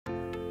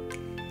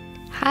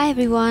Hi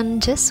everyone,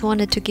 just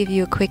wanted to give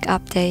you a quick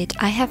update.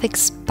 I have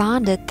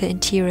expanded the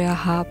interior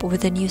hub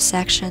with a new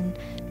section.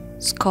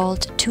 It's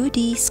called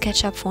 2D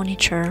SketchUp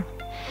Furniture.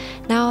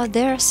 Now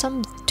there are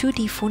some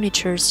 2D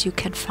furnitures you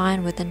can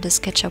find within the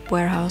SketchUp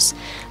warehouse,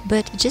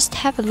 but just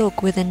have a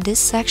look within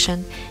this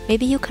section.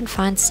 Maybe you can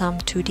find some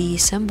 2D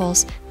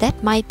symbols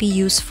that might be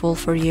useful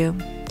for you.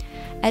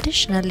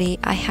 Additionally,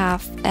 I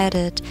have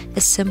added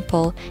a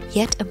simple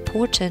yet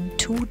important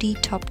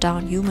 2D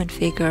top-down human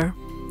figure.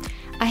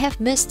 I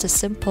have missed a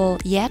simple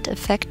yet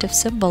effective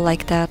symbol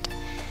like that.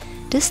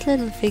 This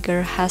little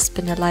figure has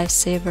been a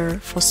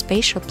lifesaver for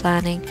spatial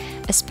planning,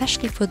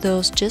 especially for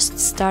those just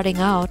starting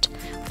out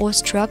or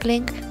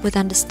struggling with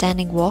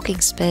understanding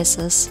walking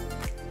spaces.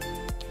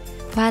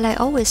 While I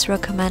always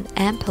recommend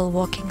ample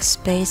walking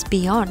space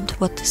beyond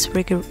what this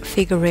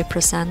figure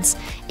represents,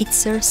 it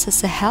serves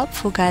as a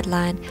helpful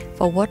guideline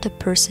for what a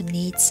person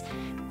needs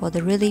for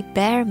the really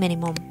bare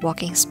minimum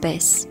walking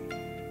space.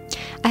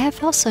 I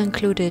have also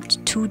included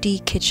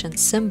 2D kitchen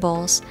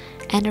symbols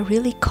and a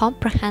really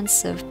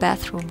comprehensive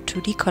bathroom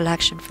 2D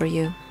collection for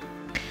you.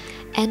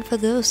 And for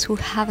those who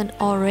haven't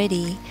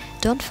already,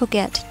 don't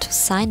forget to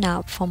sign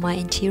up for my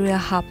Interior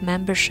Hub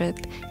membership.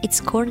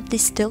 It's currently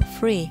still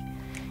free,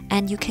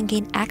 and you can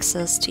gain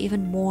access to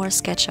even more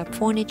SketchUp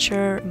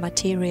furniture,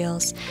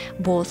 materials,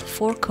 both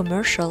for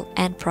commercial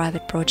and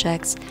private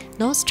projects,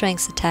 no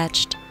strings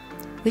attached.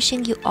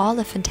 Wishing you all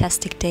a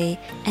fantastic day,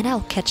 and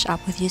I'll catch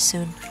up with you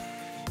soon.